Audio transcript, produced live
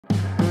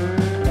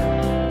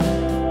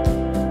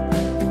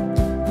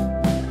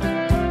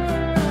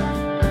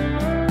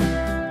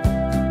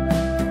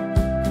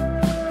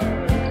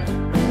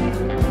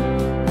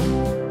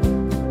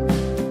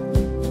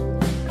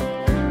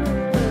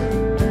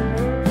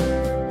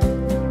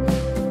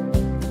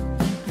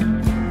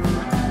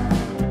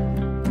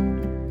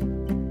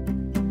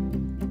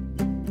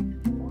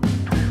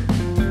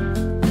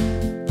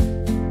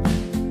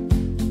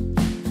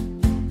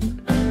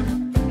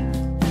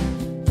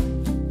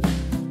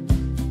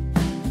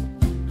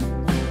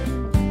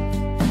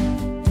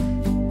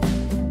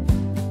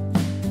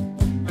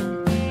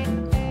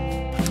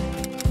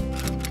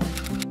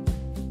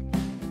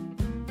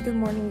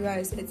morning, you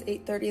guys. It's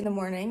 8:30 in the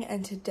morning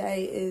and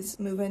today is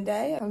move-in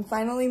day. I'm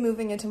finally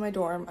moving into my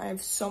dorm. I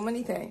have so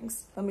many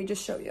things. Let me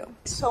just show you.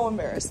 So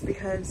embarrassed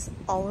because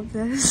all of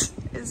this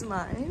is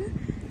mine,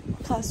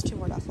 plus 2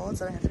 more duffels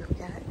that I have to go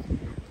get.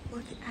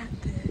 Look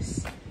at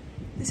this.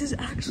 This is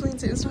actually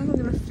insane. It's not even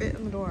gonna fit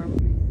in the dorm.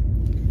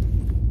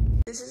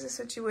 This is a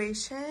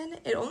situation.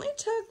 It only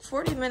took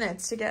 40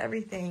 minutes to get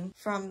everything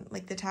from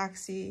like the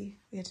taxi.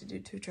 We had to do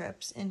 2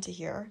 trips into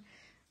here,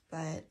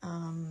 but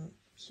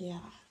yeah,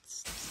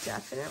 it's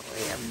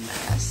definitely a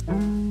mess.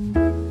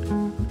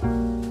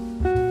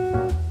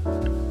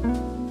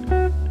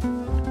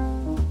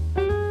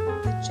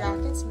 The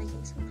jacket's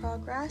making some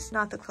progress.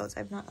 Not the clothes,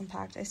 I've not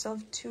unpacked. I still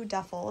have 2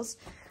 duffels.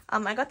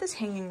 I got this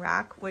hanging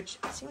rack, which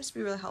seems to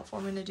be really helpful.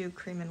 I'm gonna do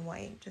cream and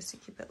white just to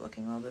keep it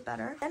looking a little bit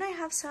better. Then I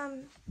have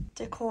some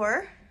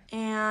decor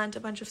and a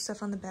bunch of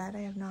stuff on the bed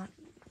I have not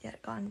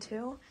yet gotten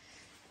to.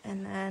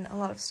 And then a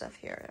lot of stuff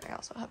here I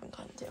also haven't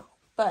gotten to.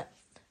 But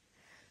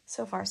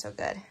so far, so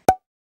good.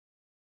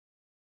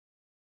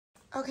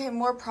 Okay,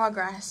 more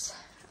progress.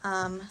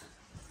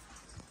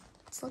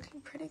 It's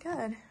looking pretty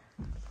good,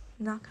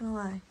 not gonna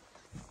lie.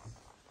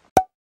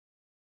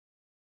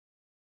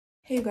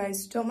 Hey you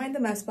guys, don't mind the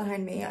mess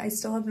behind me. I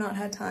still have not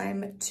had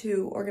time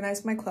to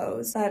organize my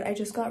clothes, but I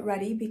just got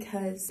ready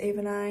because Ava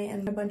and I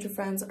and a bunch of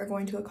friends are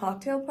going to a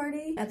cocktail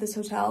party at this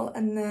hotel,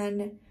 and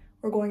then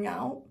we're going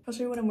out. I'll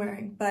show you what I'm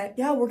wearing. But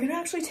yeah, we're gonna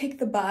actually take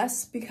the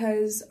bus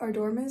because our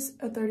dorm is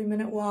a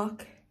 30-minute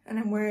walk and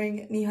I'm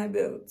wearing knee-high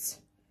boots.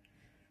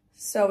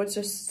 So it's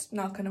just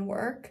not gonna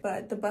work,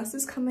 but the bus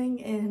is coming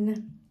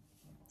in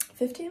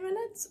 15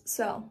 minutes,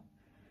 so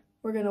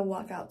we're gonna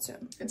walk out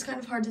soon. It's kind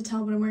of hard to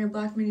tell, but I'm wearing a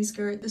black mini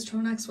skirt, this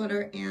turtleneck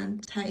sweater,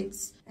 and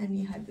tights and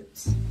knee-high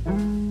boots.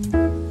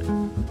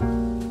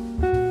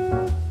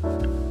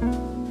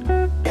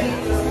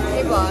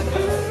 Hey vlog.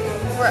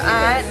 We're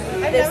at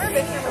this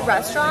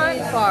restaurant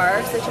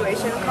bar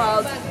situation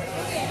called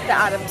the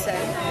Adamson,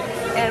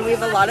 and we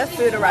have a lot of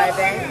food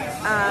arriving.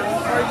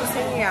 We're just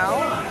hanging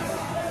out.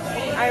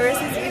 Iris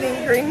is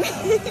eating green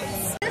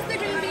beans. Just the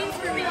green beans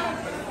for me.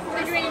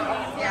 The green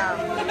beans. Yeah.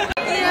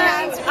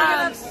 And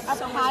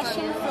a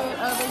passion fruit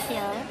over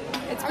here.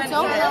 I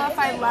don't know if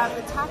I love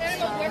the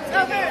texture. It's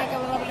like a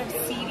little bit of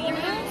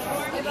seediness.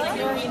 It's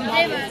very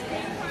nutty.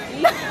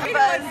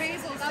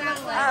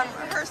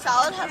 Her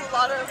salad has a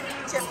lot of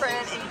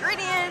different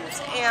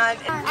ingredients, and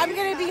I'm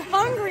gonna be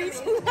hungry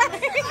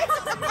tonight.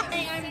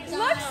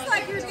 looks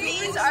like your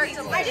beans are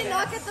delicious. I did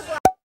not get the black.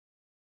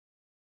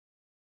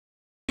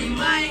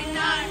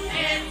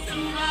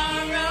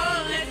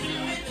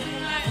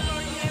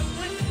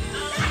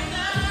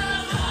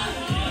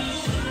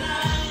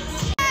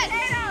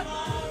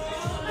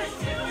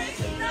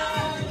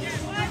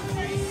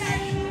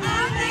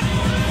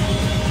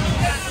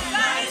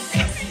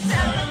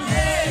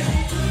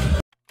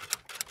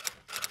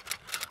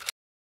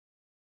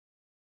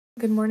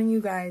 Good morning, you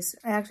guys.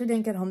 I actually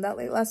didn't get home that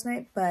late last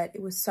night, but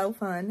it was so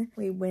fun.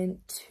 We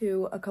went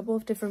to a couple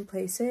of different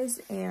places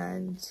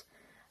and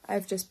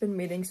I've just been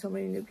meeting so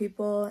many new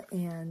people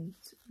and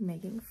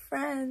making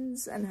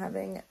friends and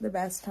having the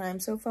best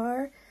time so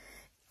far.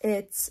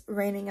 It's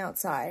raining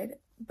outside,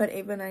 but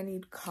Ava and I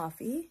need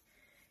coffee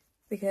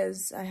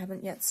because I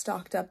haven't yet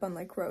stocked up on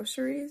like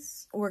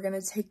groceries. We're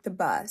gonna take the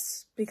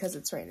bus because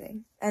it's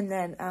raining. And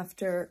then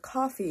after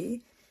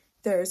coffee,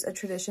 there's a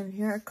tradition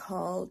here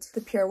called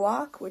the pier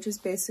walk, which is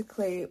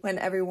basically when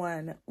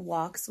everyone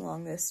walks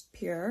along this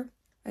pier.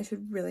 I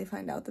should really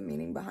find out the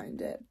meaning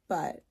behind it,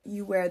 but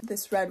you wear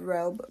this red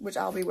robe, which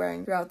I'll be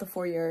wearing throughout the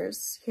 4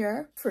 years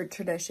here for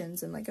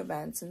traditions and like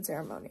events and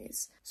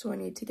ceremonies. So I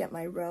need to get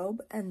my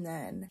robe and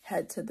then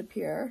head to the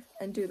pier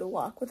and do the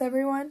walk with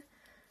everyone.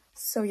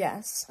 So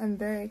yes, I'm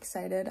very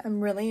excited.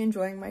 I'm really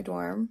enjoying my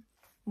dorm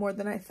more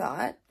than I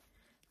thought.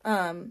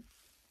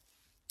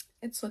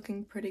 It's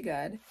looking pretty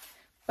good.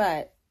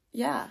 But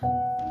yeah.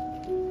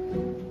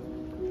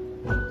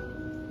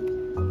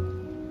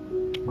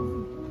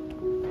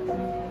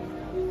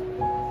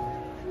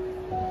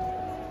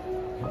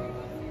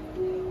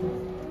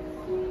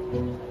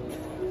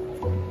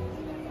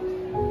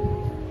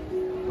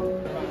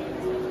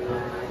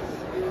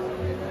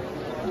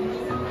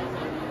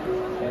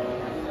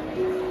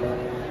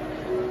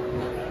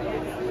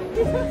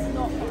 That's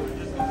not fun.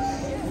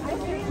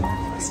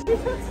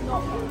 That's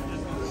not fun.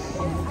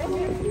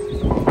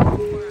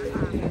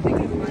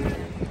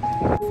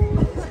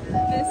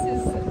 This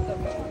is the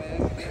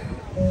moment.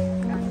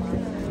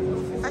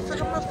 I feel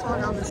like I'm gonna fall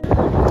down this.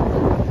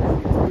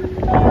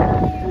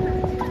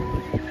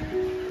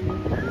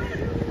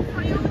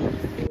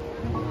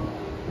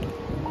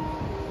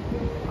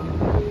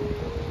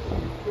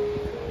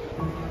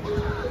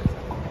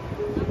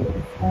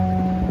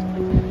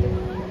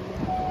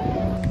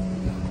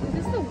 Is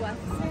this the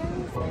West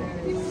Sands?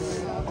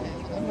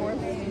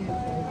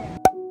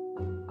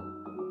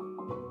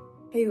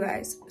 Hey you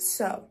guys,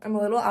 so I'm a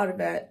little out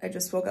of it. I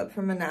just woke up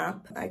from a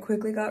nap. I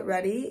quickly got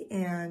ready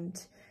and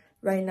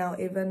right now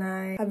Ava and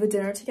I have a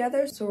dinner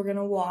together. So we're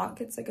gonna walk.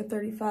 It's like a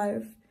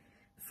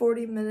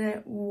 35-40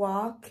 minute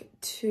walk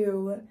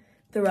to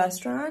the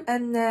restaurant,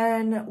 and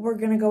then we're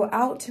gonna go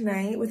out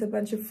tonight with a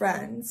bunch of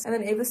friends. And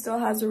then Ava still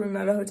has a room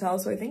at a hotel,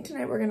 so I think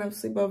tonight we're gonna have a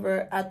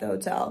sleepover at the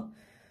hotel,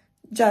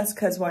 just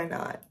cause why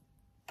not?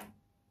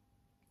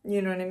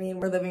 You know what I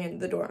mean? We're living in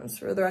the dorms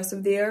for the rest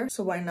of the year,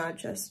 so why not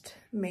just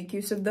make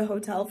use of the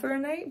hotel for a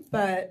night?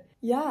 But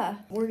yeah,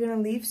 we're gonna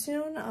leave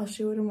soon. I'll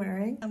show you what I'm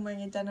wearing. I'm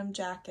wearing a denim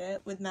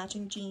jacket with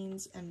matching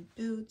jeans and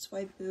boots,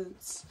 white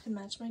boots, to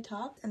match my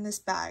top, and this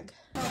bag.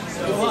 To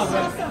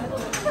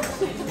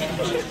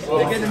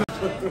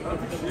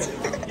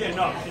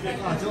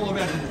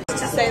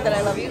say that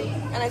I love you,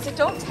 and I said,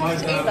 don't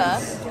text Ava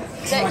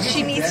that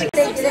she needs to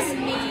say this.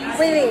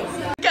 Wait.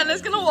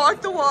 Kenna's gonna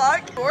walk the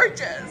walk.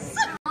 Gorgeous.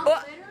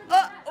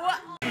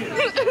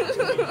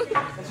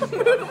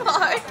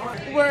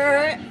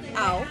 We're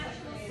out.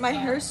 My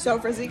hair is so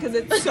frizzy because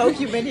it's so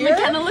humid here.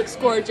 McKenna looks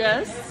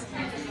gorgeous.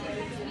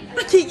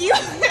 Kiki. I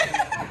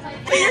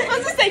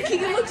was gonna say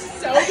Kiki looks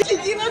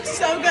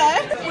so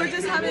good. We're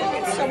just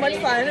having so much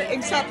fun,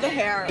 except the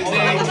hair.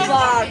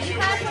 Vlog.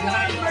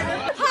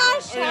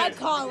 Hashtag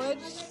college.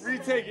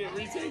 Retake it.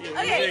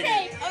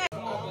 Okay.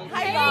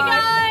 Hey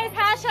guys,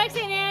 hashtag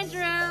St.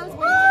 Andrews.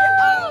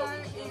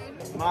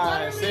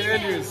 My St.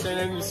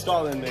 Andrews,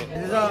 Scotland, mate.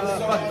 This is a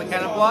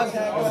McKenna vlog? It's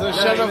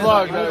a Shanna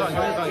vlog,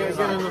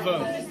 Give him the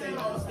phone.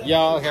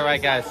 Yo, okay,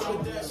 right, guys.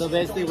 So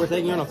basically, we're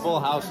taking you on a full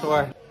house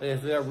tour.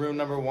 This is our room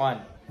number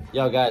 1.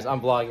 Yo, guys, I'm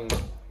vlogging.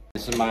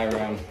 This is my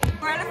room.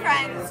 We're at a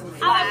friend's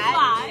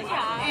flat,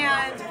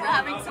 and we're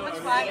having so much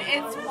fun.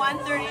 It's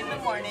 1:30 in the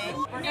morning.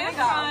 We're gonna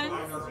go.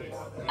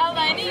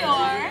 LA, New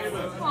York.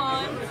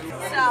 Fun.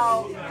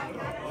 So.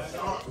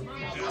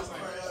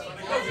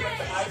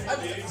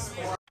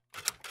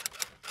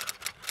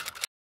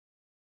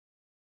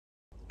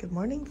 Good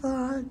morning,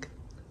 vlog.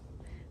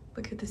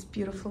 Look at this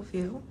beautiful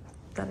view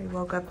that I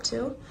woke up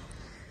to.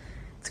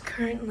 It's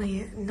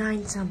currently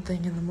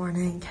 9-something in the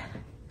morning.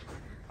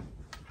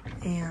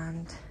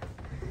 And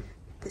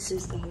this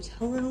is the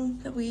hotel room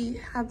that we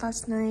had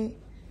last night.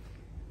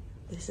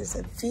 This is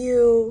a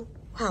view.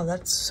 Wow,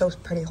 that's so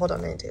pretty. Hold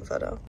on, I need to take a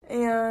photo.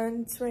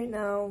 And right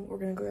now we're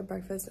gonna go get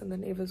breakfast, and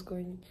then Ava's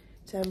going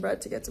to Edinburgh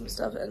to get some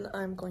stuff, and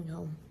I'm going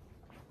home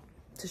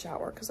to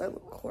shower because I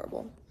look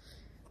horrible.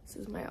 This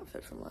is my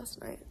outfit from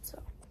last night, so.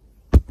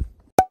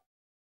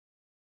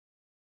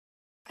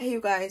 Hey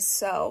you guys,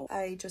 so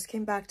I just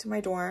came back to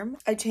my dorm.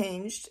 I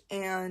changed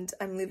and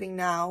I'm leaving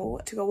now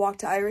to go walk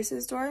to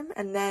Iris's dorm,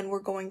 and then we're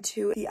going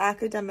to the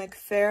academic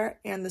fair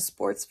and the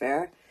sports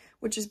fair,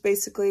 which is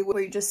basically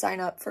where you just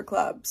sign up for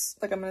clubs.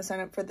 Like, I'm gonna sign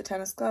up for the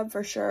tennis club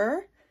for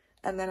sure,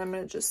 and then I'm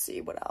gonna just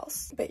see what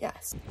else. But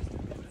yes.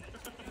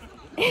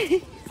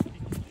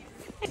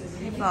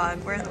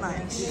 Vlog, we're at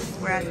lunch.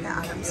 We're at the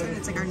Adamson.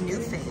 It's like our new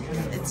thing.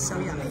 It's so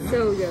yummy.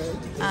 So good.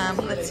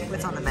 Let's see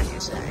what's on the menu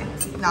today.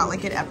 Not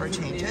like it ever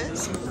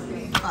changes,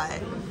 but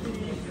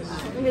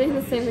I'm getting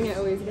the same thing I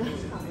always get.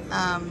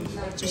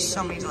 just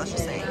so many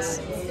delicious things.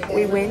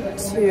 We went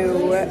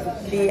to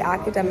the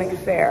academic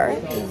fair,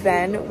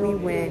 then we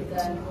went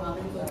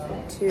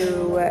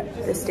to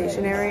the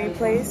stationery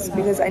place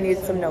because I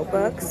needed some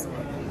notebooks,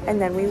 and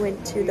then we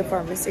went to the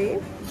pharmacy.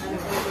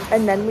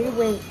 And then we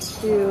went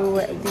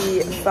to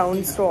the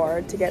phone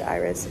store to get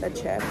Iris a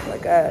chip,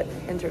 like a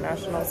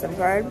international SIM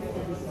card.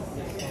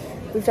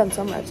 We've done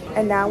so much.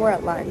 And now we're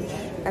at lunch.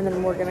 And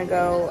then we're gonna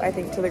go, I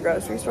think, to the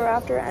grocery store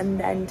after, and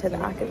then to the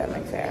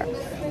academic fair.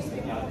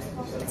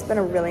 It's been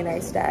a really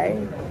nice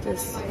day.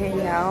 Just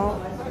hanging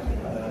out,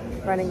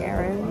 running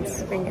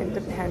errands, being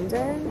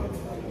independent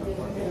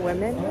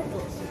women.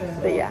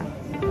 But yeah.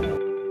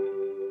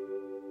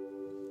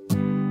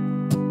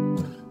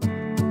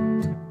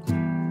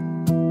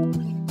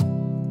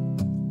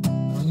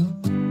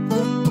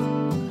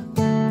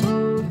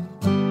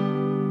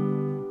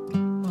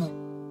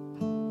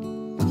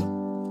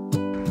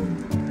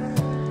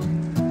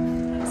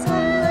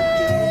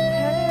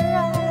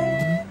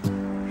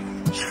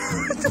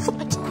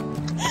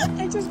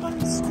 I just want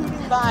to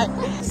scooting by.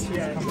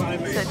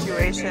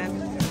 Situation.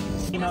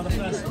 Well, let's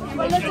do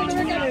it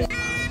again.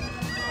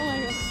 Oh my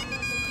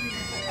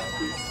gosh.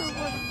 He's so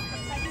funny.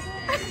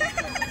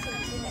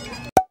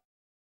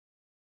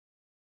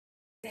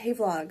 Hey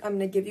vlog, I'm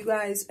gonna give you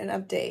guys an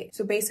update.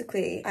 So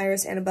basically,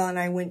 Iris, Annabelle, and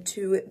I went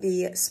to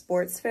the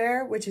sports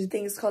fair, which is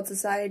things called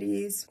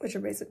societies, which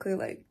are basically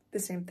like the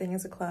same thing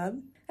as a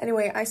club.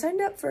 Anyway, I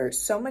signed up for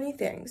so many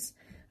things.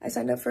 I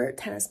signed up for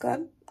tennis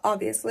club,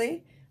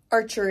 obviously,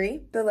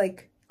 archery, the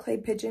like clay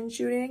pigeon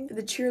shooting,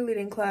 the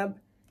cheerleading club,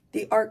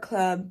 the art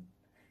club,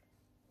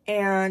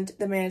 and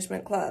the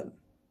management club.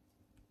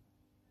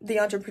 The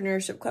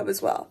entrepreneurship club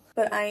as well.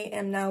 But I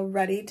am now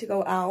ready to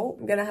go out.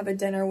 I'm gonna have a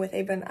dinner with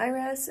Ava and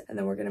Iris, and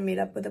then we're gonna meet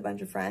up with a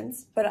bunch of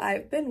friends. But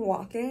I've been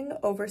walking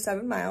over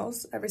 7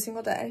 miles every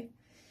single day.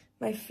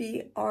 My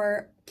feet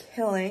are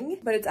killing,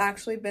 but it's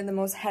actually been the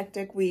most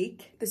hectic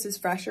week. This is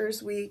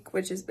Freshers Week,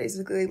 which is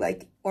basically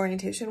like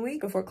orientation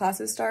week before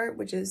classes start,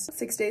 which is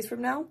 6 days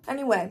from now.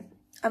 Anyway,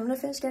 I'm gonna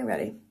finish getting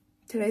ready.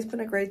 Today's been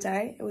a great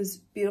day. It was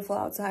beautiful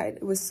outside.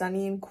 It was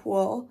sunny and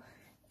cool.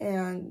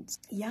 And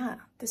yeah,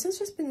 this has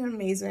just been an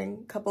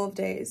amazing couple of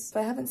days. If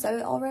I haven't said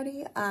it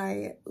already,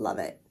 I love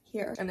it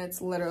here. And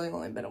it's literally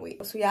only been a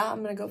week. So yeah,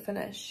 I'm gonna go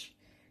finish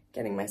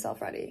getting myself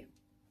ready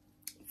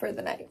for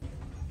the night.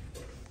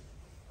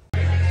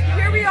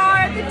 Here we are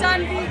at the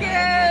Done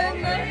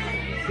Vegan.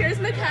 Here's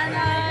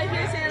McKenna,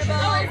 here's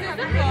Annabelle. Oh, is this a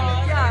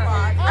vlog?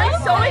 Yeah.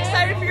 I'm so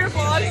excited for your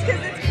vlogs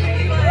because it's gonna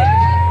be like...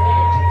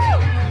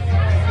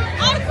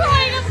 I'm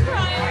crying.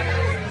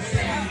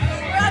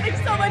 We're having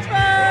so much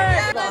fun.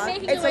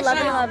 It's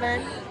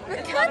 11:11.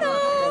 McKenna!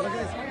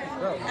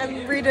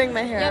 I'm redoing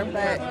my hair,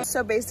 but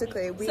so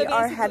basically we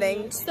are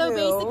heading to... So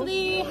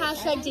basically,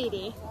 hashtag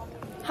Didi.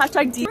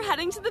 Hashtag D. We're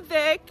heading to the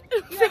Vic.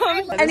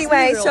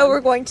 Anyway, so we're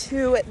going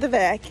to the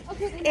Vic,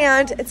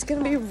 and it's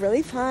gonna be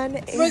really fun.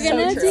 We're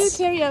gonna do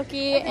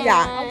karaoke, and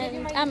Yeah.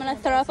 I'm gonna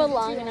throw up a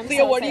lung, and I'm Leo,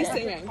 so what are you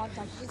excited. singing?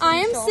 I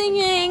am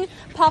singing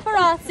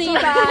Paparazzi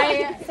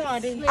by...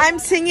 I'm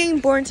singing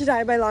Born to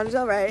Die by Lana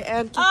Del Rey,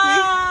 and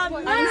I'm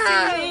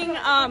singing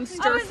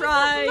Stir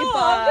Fry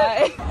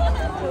by...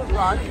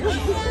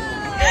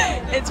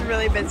 it's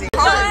really busy.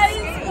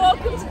 Guys,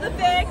 welcome to the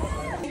Vic.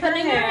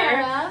 Putting her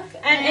hair up,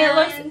 and it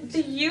looks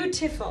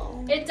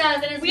beautiful. It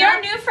does, and it's We are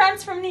new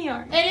friends from New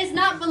York. It is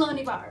not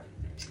Baloney Barb.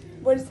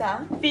 What is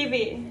that?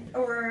 BB.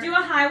 Or do a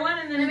high one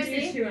and then Let me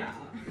do see. 2 out.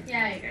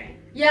 Yeah, I agree.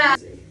 Yeah.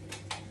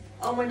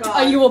 Oh my god.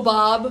 Are you a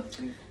Bob?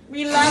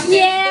 We love you.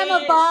 Yeah,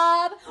 I'm a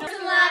Bob. There's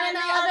a line in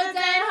the other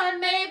day,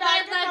 homemade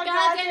by the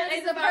God, and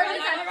it's a bird.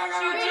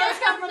 We just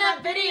come from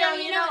that video,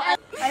 you know.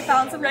 I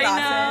found some Right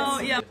now,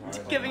 glasses. yeah,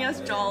 giving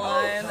us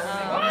jawline.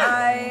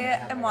 I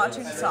am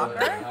watching soccer.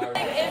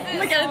 Oh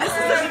my god, this is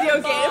a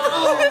video game.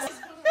 No,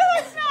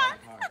 it's not.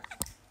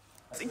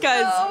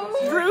 Guys,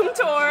 room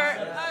tour.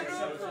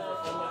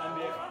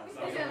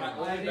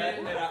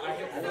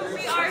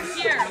 We are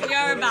here. We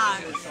are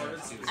back.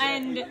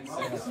 And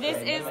this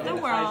is the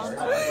world.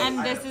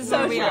 And this is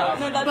where we are.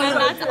 And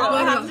that's all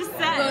I have to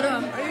say.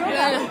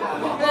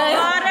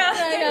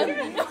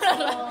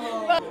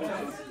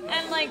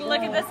 And like,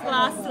 look at this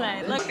glass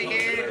slide. Look,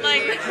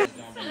 like,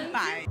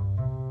 bye.